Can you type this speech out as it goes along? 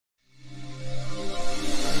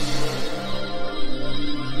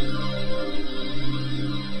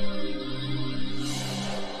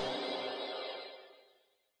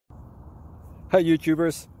Hi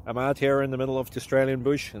YouTubers, I'm out here in the middle of the Australian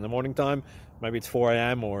bush in the morning time. Maybe it's 4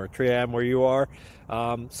 a.m. or 3 a.m. where you are.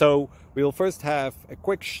 So we'll first have a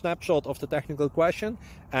quick snapshot of the technical question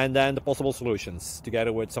and then the possible solutions,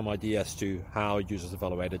 together with some ideas to how users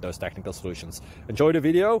evaluated those technical solutions. Enjoy the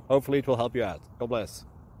video, hopefully it will help you out. God bless.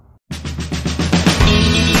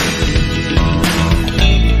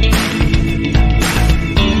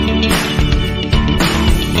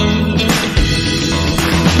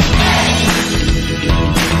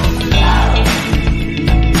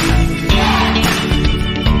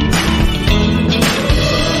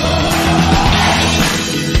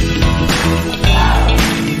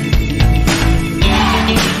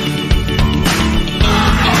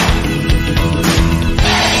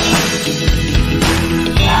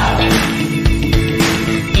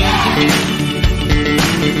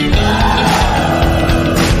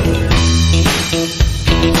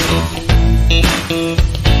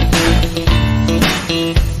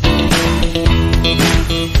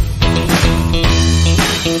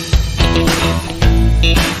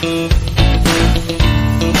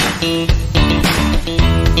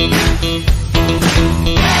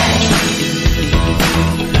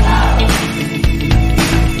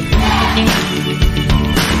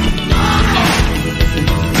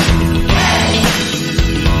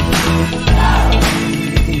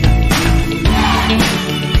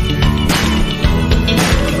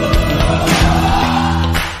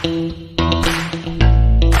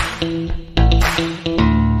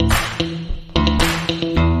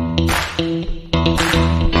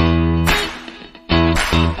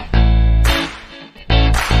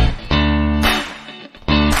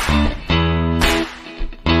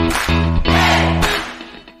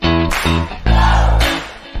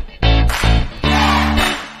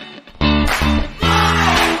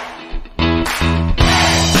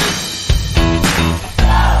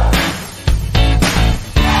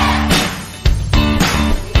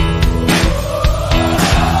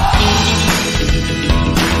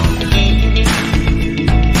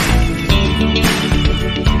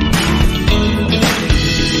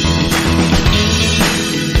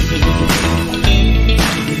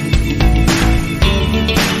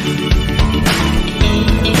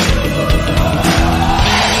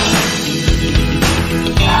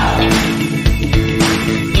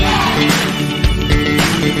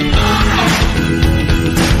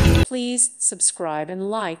 Please subscribe and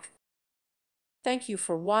like. Thank you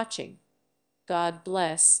for watching. God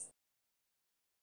bless.